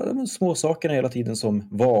det var små sakerna hela tiden som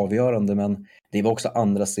var avgörande. Men det var också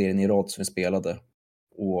andra serien i rad som vi spelade.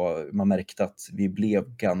 Och man märkte att vi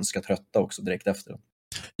blev ganska trötta också direkt efter.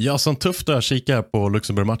 Ja, som tufft att kika på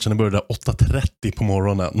Luxemburg-matchen. Den började 8:30 på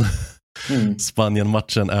morgonen.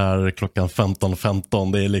 Spanien-matchen är klockan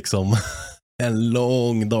 15:15. Det är liksom en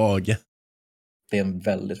lång dag. Det är en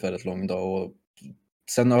väldigt, väldigt lång dag. Och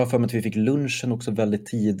sen har jag för mig att vi fick lunchen också väldigt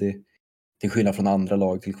tidigt. Till skillnad från andra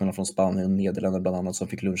lag, till skillnad från Spanien och Nederländerna bland annat, som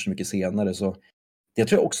fick lunchen mycket senare. Så det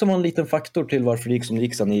tror jag också var en liten faktor till varför det gick som det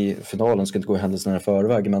gick sen i finalen. Ska inte gå händelserna i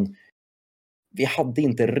förväg, men vi hade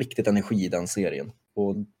inte riktigt energi i den serien.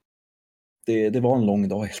 Och det var en lång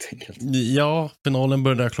dag helt enkelt. Ja, finalen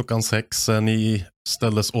började klockan 6. Ni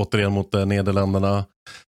ställdes återigen mot Nederländerna.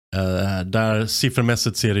 Där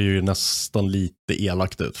siffermässigt ser det ju nästan lite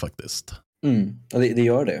elakt ut faktiskt. Ja, det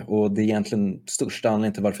gör det. Och det är egentligen största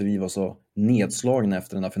anledningen till varför vi var så nedslagna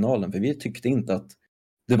efter den här finalen. För vi tyckte inte att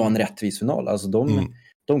det var en rättvis final. Alltså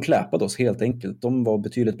de kläpade oss helt enkelt. De var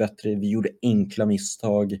betydligt bättre. Vi gjorde enkla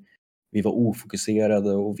misstag. Vi var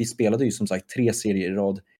ofokuserade. Och vi spelade ju som sagt 3 serier i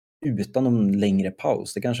rad utan någon längre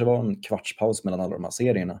paus. Det kanske var en kvartspaus mellan alla de här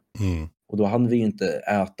serierna. Och då hann vi ju inte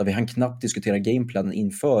äta. Vi hann knappt diskutera gameplanen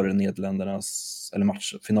inför Nederländernas,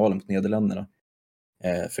 eller finalen mot Nederländerna.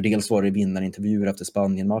 För dels var det vinnarintervjuer efter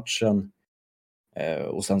Spanien-matchen.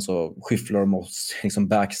 Och sen så skyfflade de oss liksom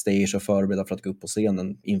backstage och förberedda för att gå upp på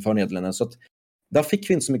scenen inför Nederländerna. Så att där fick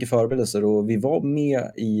vi inte så mycket förberedelser. Och vi var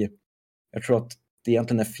med i, jag tror att det är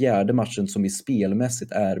egentligen den 4:e matchen som vi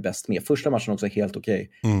spelmässigt är bäst med. Första matchen också är helt okej.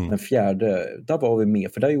 Men 4:e, där var vi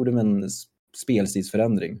med. För där gjorde vi en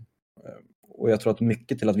spelstilsförändring. Och jag tror att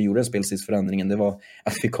mycket till att vi gjorde en spelstilsförändringen, det var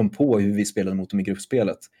att vi kom på hur vi spelade mot dem i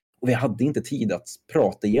gruppspelet. Och vi hade inte tid att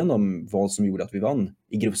prata igenom vad som gjorde att vi vann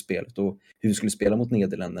i gruppspelet och hur vi skulle spela mot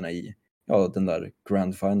Nederländerna i den där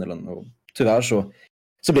grand finalen. Och tyvärr så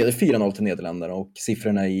blev det 4-0 till Nederländerna och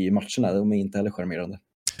siffrorna i matcherna, de är inte heller charmerande.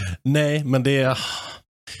 Nej, men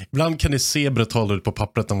ibland kan det se brutalt ut på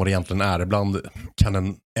pappret än vad det egentligen är. Ibland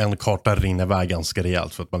kan en karta rinna iväg ganska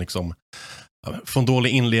rejält för att man liksom får en dålig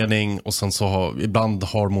inledning och sen så ibland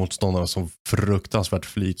har motståndare som fruktansvärt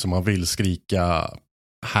flyt som man vill skrika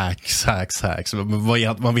hacks.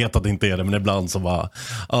 Man vet att det inte är det, men ibland så bara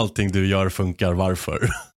allting du gör funkar, varför?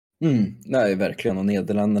 Nej, verkligen. Och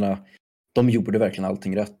Nederländerna, de gjorde verkligen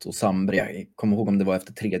allting rätt. Och Sambre, jag kommer ihåg om det var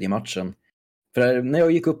efter 3:e matchen. För när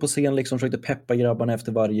jag gick upp på scen liksom försökte peppa grabbarna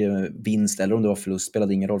efter varje vinst eller om det var förlust,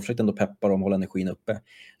 spelade ingen roll. Försökte ändå peppa dem, hålla energin uppe.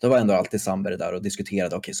 Då var ändå alltid Sambre där och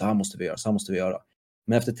diskuterade, okej, så här måste vi göra.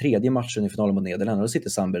 Men efter 3:e matchen i finalen mot Nederländerna, då sitter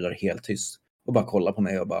Sambre där helt tyst och bara kollar på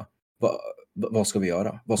mig och bara, vad ska vi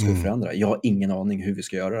göra? Vad ska vi förändra? Jag har ingen aning hur vi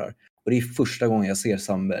ska göra det här. Och det är första gången jag ser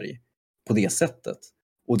Sandberg på det sättet.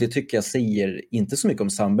 Och det tycker jag säger inte så mycket om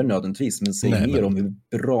Sandberg nödvändigtvis, men säger mer om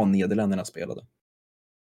hur bra Nederländerna spelade.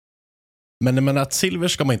 Men att silver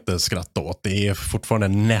ska man inte skratta åt. Det är fortfarande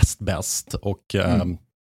näst bäst. Och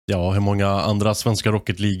hur många andra svenska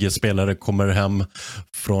Rocket League-spelare kommer hem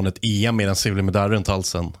från ett EM med en silvermedalj runt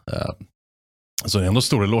halsen? Så det är ändå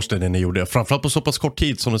stor eloge det ni gjorde. Framförallt på så pass kort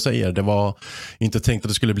tid som du säger. Det var inte tänkt att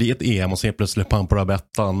det skulle bli ett EM och sen plötsligt pang på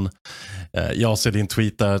rabettan. Jag ser din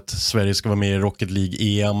tweet där att Sverige ska vara med i Rocket League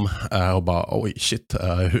EM. Och bara, oj shit,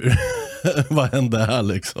 vad hände här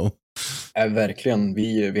liksom? Verkligen,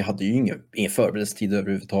 vi hade ju ingen förberedelsetid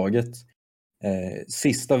överhuvudtaget.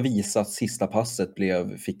 Sista passet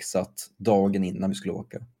blev fixat dagen innan vi skulle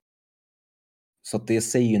åka. Så att det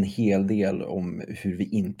säger ju en hel del om hur vi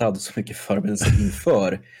inte hade så mycket förberedelse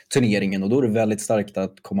inför turneringen. Och då är det väldigt starkt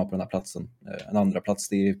att komma på den här platsen. En andra plats,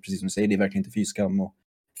 det är precis som du säger, det är verkligen inte fyskam. Och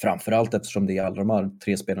framförallt eftersom det är alla de här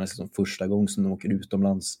 3 spelarna som första gången som de åker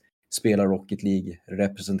utomlands, spelar Rocket League,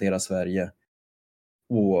 representerar Sverige.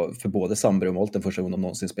 Och för både Sandberg och Molten första gången de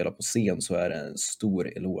någonsin spelar på scen så är det en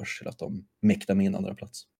stor eloge till att de mäktar med en andra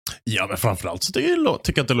plats. Ja, men framförallt så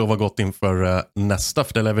tycker jag att det lovar gott inför nästa,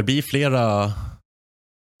 för det lär väl bli flera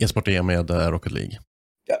e-sport-EM med Rocket League.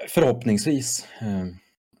 Ja, förhoppningsvis.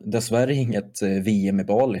 Dessvärre inget VM i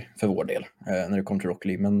Bali för vår del när det kommer till Rocket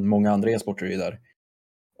League, men många andra e-sporter är ju där.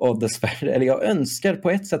 Och dessvärre, eller jag önskar på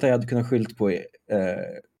ett sätt att jag hade kunnat skylt på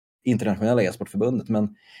internationella e-sportförbundet,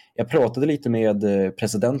 men jag pratade lite med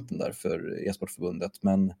presidenten där för e-sportförbundet,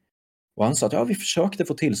 och han sa att vi försökte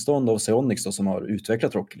få tillstånd av Seonix då, som har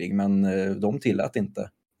utvecklat Rocket League, men de tillät inte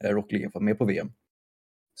Rocket League att vara med på VM.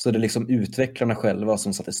 Så det är liksom utvecklarna själva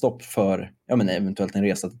som satte stopp för eventuellt en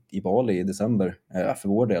resa i Bali i december för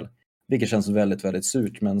vår del. Vilket känns väldigt, väldigt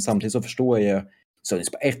surt, men samtidigt så förstår jag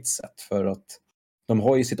Seonix på ett sätt, för att de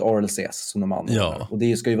har ju sitt RLCS som de använder. Ja. Och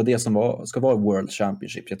det ska ju vara det som ska vara World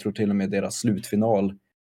Championship. Jag tror till och med deras slutfinal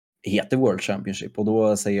heter World Championship. Och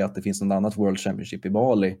då säger jag att det finns något annat World Championship i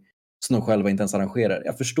Bali som de själva inte ens arrangerar.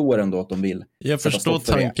 Jag förstår ändå att de vill. Jag förstår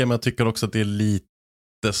tanken, men jag tycker också att det är lite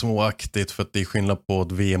småaktigt, för att det är skillnad på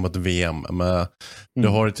ett VM och ett VM. Men du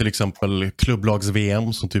har till exempel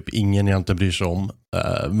klubblags-VM som typ ingen egentligen bryr sig om.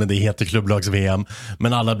 Men det heter klubblags-VM.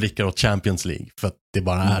 Men alla blickar åt Champions League, för att det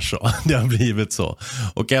bara är så. Det har blivit så.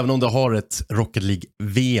 Och även om du har ett Rocket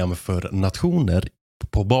League-VM för nationer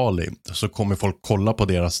på Bali, så kommer folk kolla på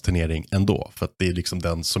deras turnering ändå. För att det är liksom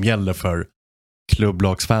den som gäller för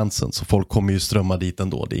klubblagsfansen. Så folk kommer ju strömma dit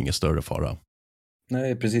ändå. Det är ingen större fara.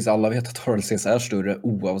 Nej, precis. Alla vet att RLCS är större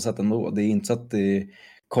oavsett ändå. Det är inte så att det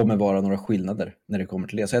kommer vara några skillnader när det kommer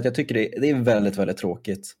till det. Så jag tycker det är väldigt, väldigt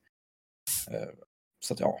tråkigt.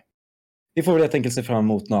 Så att vi får väl helt enkelt se fram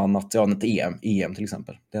emot något annat. Ja, ett EM till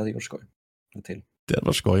exempel. Det hade gjort skoj. Det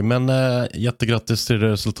var skoj, men jättegrattis till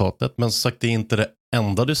resultatet. Men som sagt, det är inte det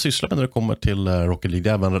enda du sysslar med när det kommer till Rocket League. Det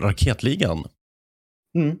är även Raketligan.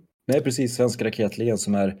 Nej, precis. Svenska Raketligan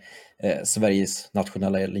som är Sveriges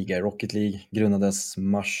nationella liga i Rocket League. Grundades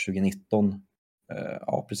mars 2019.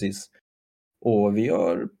 Ja, precis. Och vi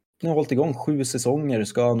har nu hållit igång 7 säsonger.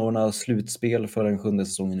 Ska anordna slutspel för den 7:e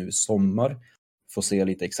säsongen nu i sommar. Får se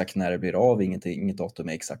lite exakt när det blir av. Inget datum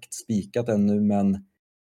är exakt spikat ännu, men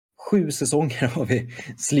 7 säsonger har vi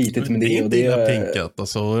slitit med det. Det är inte illa pinkat.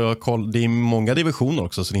 Alltså, det är många divisioner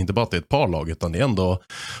också, så det är inte bara att det är ett par lag, utan det är ändå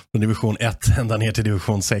från division 1 ända ner till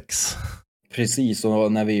division 6. Precis,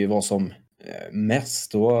 och när vi var som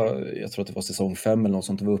mest då, jag tror att det var säsong 5 eller något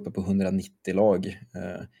sånt, vi var uppe på 190 lag.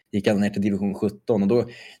 Gick ända ner till division 17, och då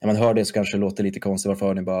när man hör det så kanske det låter lite konstigt, varför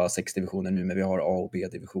har ni bara 6 divisioner nu, men vi har A- och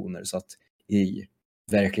B-divisioner, så att i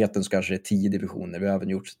verkligheten så kanske det är 10 divisioner. Vi har även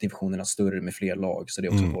gjort divisionerna större med fler lag, så det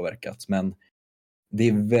är också påverkat. Men det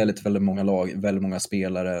är väldigt, väldigt många lag, väldigt många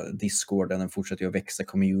spelare. Discorden, den fortsätter ju att växa,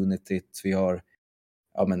 communityt. Vi har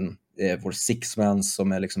vår Sixman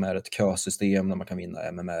som är ett kösystem där man kan vinna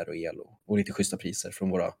MMR och ELO och lite schyssta priser från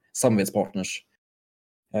våra samarbetspartners.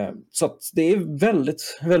 Så att det är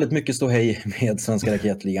väldigt, väldigt mycket ståhej med Svenska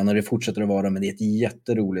Raketligan, och det fortsätter att vara, men det är ett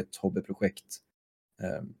jätteroligt hobbyprojekt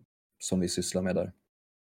som vi sysslar med där.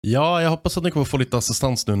 Ja, jag hoppas att ni kommer få lite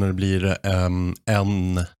assistans nu när det blir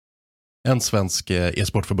en svensk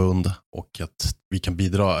e-sportförbund, och att vi kan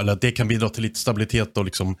bidra, eller att det kan bidra till lite stabilitet och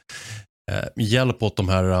liksom hjälp åt de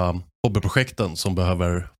här hobbyprojekten som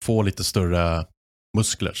behöver få lite större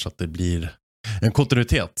muskler, så att det blir en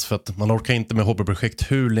kontinuitet, för att man orkar inte med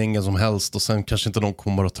hobbyprojekt hur länge som helst och sen kanske inte de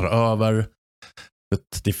kommer att ta över.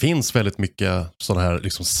 Det finns väldigt mycket sådana här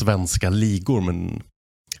liksom svenska ligor, men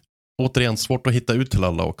återigen svårt att hitta ut till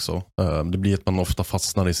alla också. Det blir att man ofta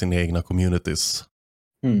fastnar i sina egna communities.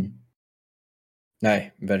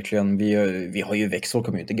 Nej, verkligen. Vi har ju växt vår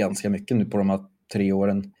community ganska mycket nu på de här 3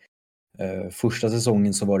 åren. Första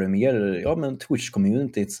säsongen så var det mer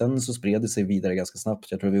Twitch-communityt. Sen så spred det sig vidare ganska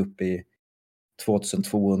snabbt. Jag tror vi är uppe i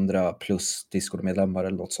 2200 plus Discord-medlemmar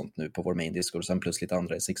eller något sånt nu på vår main Discord. Sen plus lite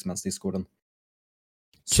andra i Sixmans Discorden.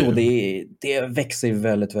 Så det växer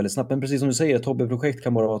väldigt, väldigt snabbt. Men precis som du säger, ett hobbyprojekt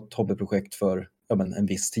kan bara vara ett hobbyprojekt för en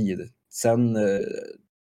viss tid. Sen,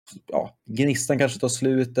 gnistan kanske tar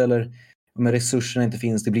slut eller om resurserna inte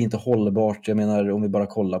finns, det blir inte hållbart. Jag menar, om vi bara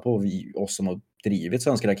kollar på oss som har drivit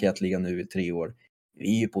Svenska Raketligan nu i 3 år.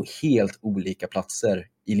 Vi är ju på helt olika platser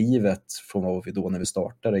i livet från vad vi då när vi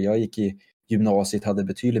startade. Jag gick i gymnasiet, hade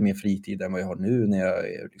betydligt mer fritid än vad jag har nu när jag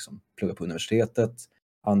liksom pluggar på universitetet.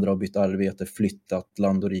 Andra har bytt arbete, flyttat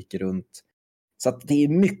land och rike runt. Så att det är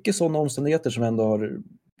mycket sådana omständigheter som ändå har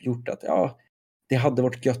gjort att det hade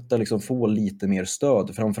varit gött att liksom få lite mer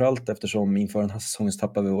stöd. Framförallt eftersom inför den här säsongen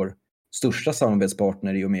tappade vi vår största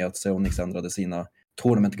samarbetspartner i och med att Xeonix ändrade sina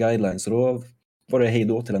tournament guidelines. Så då var det hej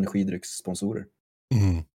då till energidryckssponsorer.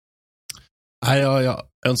 Jag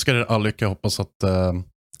önskar er all lycka. Jag hoppas att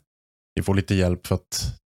vi får lite hjälp, för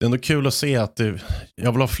att det är ändå kul att se att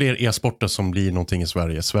jag vill ha fler e-sporter som blir någonting i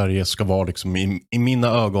Sverige. Sverige ska vara liksom i mina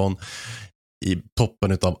ögon i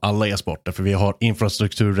toppen av alla e-sporter, för vi har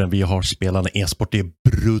infrastrukturen, vi har spelarna. E-sport är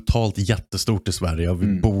brutalt jättestort i Sverige och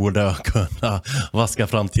vi borde kunna vaska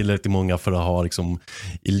fram tillräckligt många för att ha liksom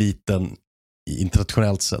eliten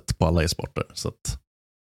internationellt sett på alla e-sporter. Så att,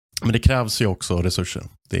 men det krävs ju också resurser.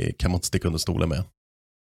 Det kan man inte sticka under stolen med.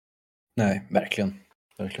 Nej, verkligen.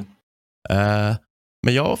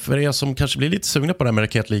 Men för er som kanske blir lite sugna på det här med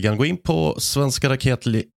Raketligan, gå in på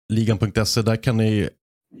svenskaraketligan.se. Där kan ni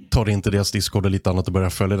ta in till deras Discord och lite annat och börja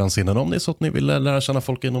följa den sidan om det är så att ni vill lära känna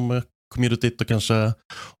folk inom communityt och kanske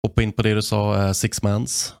hoppa in på det du sa, Six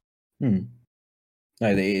Mans.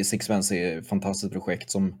 Nej, Six Mans är ett fantastiskt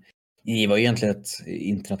projekt som det var egentligen ett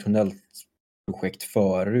internationellt projekt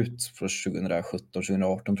förut, från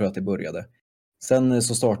 2017-2018 tror jag att det började. Sen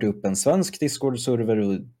så startade jag upp en svensk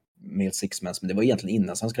Discord-server med Six Mans, men det var egentligen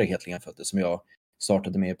innan Svenska Raketligan föddes som jag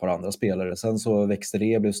startade med ett par andra spelare. Sen så växte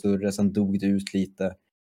det, blev större, sen dog det ut lite.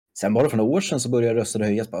 Sen bara för några år sedan så började röster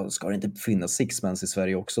höjas. Bara, ska det inte finnas Six Mans i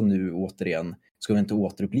Sverige också nu återigen? Ska vi inte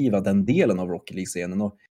återuppliva den delen av Rocket League-scenen?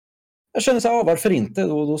 Och jag kände så här, varför inte?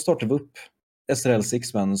 Då startade vi upp SRL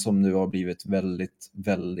Six Man som nu har blivit väldigt,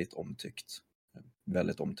 väldigt omtyckt.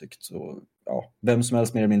 Väldigt omtyckt. Så vem som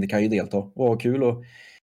helst mer eller mindre kan ju delta och ha kul och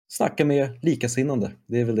snacka med likasinnande.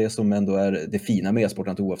 Det är väl det som ändå är det fina med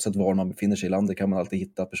e-sporten, att oavsett var man befinner sig i landet kan man alltid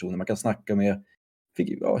hitta personer man kan snacka med,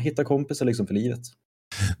 hitta kompisar liksom för livet.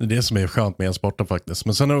 Det är det som är skönt med e-sporten faktiskt.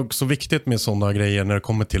 Men sen är det också viktigt med sådana grejer när det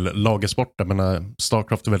kommer till lagersporter. Men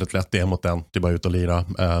Starcraft är väldigt lätt, det är mot en, det är bara ut och lira.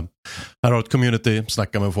 Här har ett community,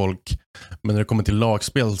 snacka med folk. Men när det kommer till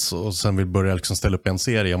lagspel och sen vill börja liksom ställa upp en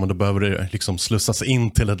serie, men då behöver det liksom slussas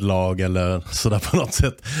in till ett lag eller sådär på något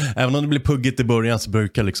sätt. Även om det blir puggigt i början så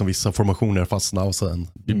brukar liksom vissa formationer fastna och sen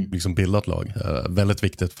liksom bilda ett lag. Väldigt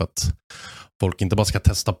viktigt för att folk inte bara ska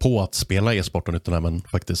testa på att spela e-sporten utan även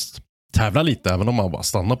faktiskt tävla lite, även om man bara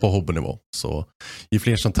stannar på hobbynivå. Så ju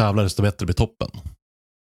fler som tävlar desto bättre blir toppen.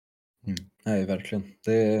 Nej, verkligen.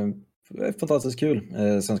 Det är fantastiskt kul.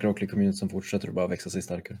 Svenska Rocket League-community som fortsätter att bara växa sig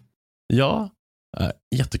starkare. Ja,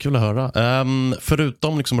 jättekul att höra.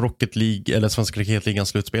 Förutom liksom Rocket League eller Svenska Raketligans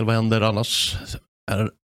slutspel, vad händer annars? Är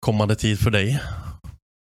kommande tid för dig?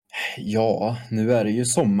 Ja, nu är det ju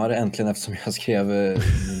sommar äntligen eftersom jag skrev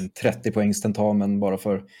 30 poängs tentamen bara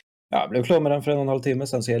för jag blev klar med den för 1,5 timme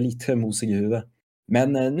sedan så jag är lite mosig i huvudet.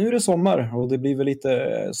 Men nu är det sommar och det blir väl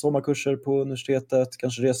lite sommarkurser på universitetet,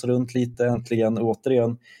 kanske resa runt lite äntligen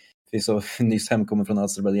återigen. Vi är så nyss hemkommen från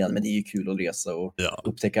Azerbaijan, men det är ju kul att resa och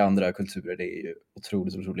upptäcka andra kulturer. Det är ju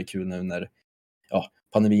otroligt kul nu när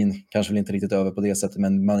pandemin kanske väl inte riktigt över på det sättet,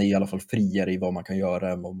 men man är i alla fall friare i vad man kan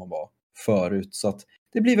göra än vad man var förut. Så att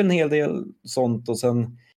det blir väl en hel del sånt och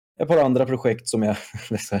sen ett par andra projekt som jag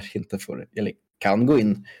inte får, eller kan gå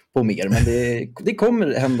in på mer, men det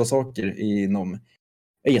kommer hända saker inom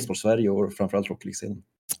e-sport Sverige och framförallt Rocket League-scenen.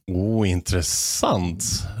 Intressant.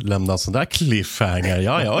 Lämna sån där cliffhanger.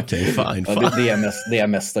 Ja, okej, fine. Det är jag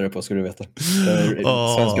mästare på, ska du veta.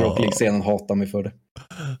 Svenska Rocket League-scenen hatar mig för det.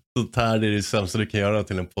 Sånt här är det sämsta du kan göra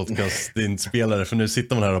till en podcast-inspelare, för nu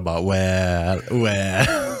sitter man här och bara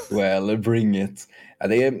well, bring it.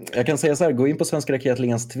 Jag kan säga så här, gå in på Svenska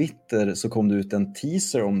Raketligans Twitter så kom det ut en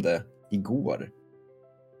teaser om det igår.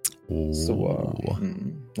 Så,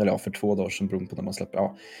 eller för 2 dagar sedan beroende på när man släpper.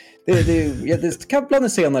 Det kan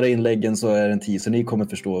bland senare inläggen så är det en teaser. Ni kommer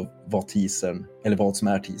förstå vad som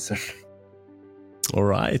är teasern. All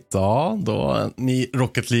right, då ni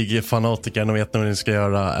Rocket League-fanatiker vet vad ni ska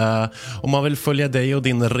göra. Om man vill följa dig och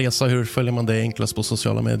din resa, hur följer man dig enklast på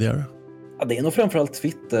sociala medier? Ja, det är nog framförallt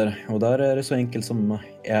Twitter och där är det så enkelt som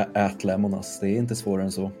 @lemonas. Det är inte svårare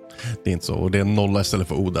än så. Det är inte så, och det är 0 istället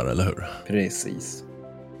för O där, eller hur? Precis.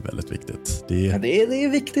 väldigt viktigt. Det är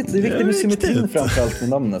viktigt. Det är viktigt med symmetrin framförallt med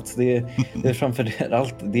namnet. Det är framför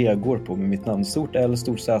allt det jag går på med mitt namn. Stort L,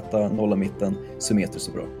 stort Z, nolla mitten, symmetriskt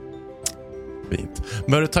så bra. Fint.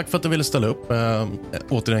 Murray, tack för att du ville ställa upp.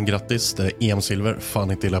 Återigen grattis. Det är EM-silver.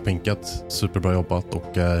 Fan inte illa pinkat. Superbra jobbat och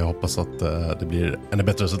jag hoppas att det blir ännu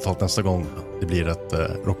bättre resultat nästa gång. Det blir ett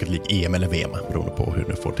Rocket League EM eller VM beroende på hur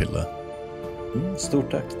ni får till det.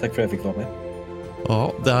 Stort tack. Tack för att jag fick vara med.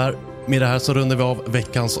 Ja, med det här så rundar vi av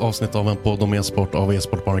veckans avsnitt av en podd om e-sport av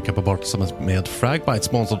e-sportbaren Kappa Bar tillsammans med Fragbite,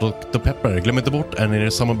 sponsor av Dr. Pepper. Glöm inte bort, är ni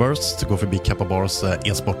i Summerburst, gå förbi Kappa Bars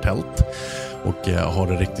e-sporttält och ha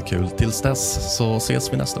det riktigt kul. Tills dess så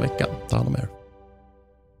ses vi nästa vecka. Ta hand om er.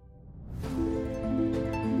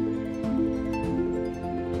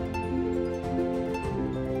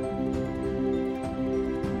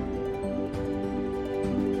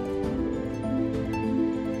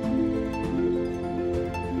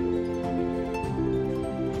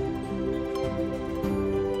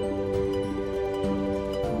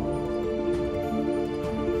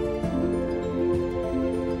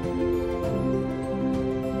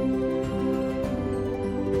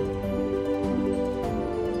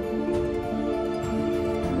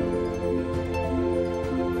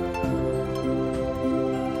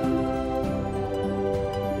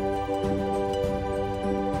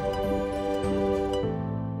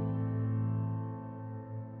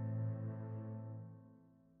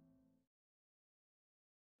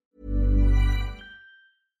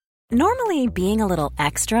 Normally, being a little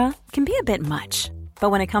extra can be a bit much, but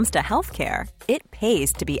when it comes to healthcare, it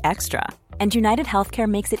pays to be extra. And United Healthcare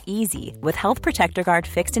makes it easy with Health Protector Guard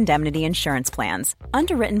fixed indemnity insurance plans.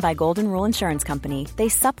 Underwritten by Golden Rule Insurance Company, they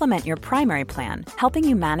supplement your primary plan, helping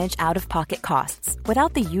you manage out-of-pocket costs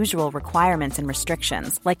without the usual requirements and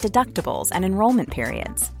restrictions like deductibles and enrollment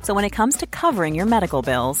periods. So when it comes to covering your medical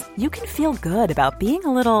bills, you can feel good about being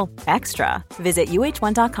a little extra. Visit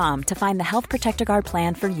uh1.com to find the Health Protector Guard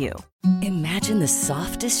plan for you. Imagine the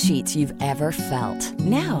softest sheets you've ever felt.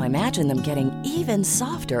 Now imagine them getting even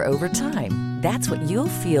softer over time. That's what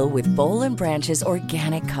you'll feel with Boll & Branch's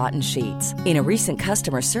organic cotton sheets. In a recent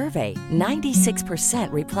customer survey,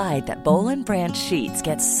 96% replied that Boll & Branch sheets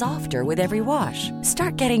get softer with every wash.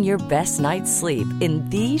 Start getting your best night's sleep in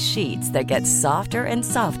these sheets that get softer and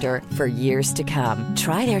softer for years to come.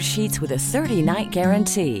 Try their sheets with a 30-night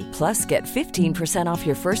guarantee. Plus, get 15% off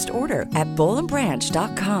your first order at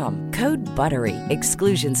bollandbranch.com. Code BUTTERY.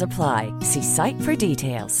 Exclusions apply. See site for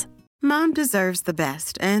details. Mom deserves the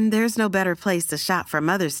best, and there's no better place to shop for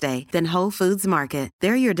Mother's Day than Whole Foods Market.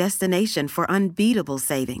 They're your destination for unbeatable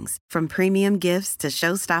savings, from premium gifts to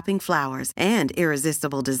show-stopping flowers and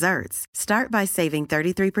irresistible desserts. Start by saving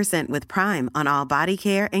 33% with Prime on all body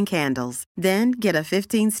care and candles. Then get a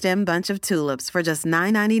 15-stem bunch of tulips for just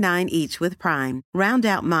 $9.99 each with Prime. Round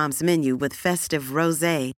out Mom's menu with festive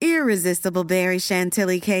rosé, irresistible berry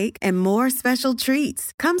chantilly cake, and more special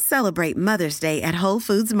treats. Come celebrate Mother's Day at Whole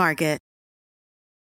Foods Market.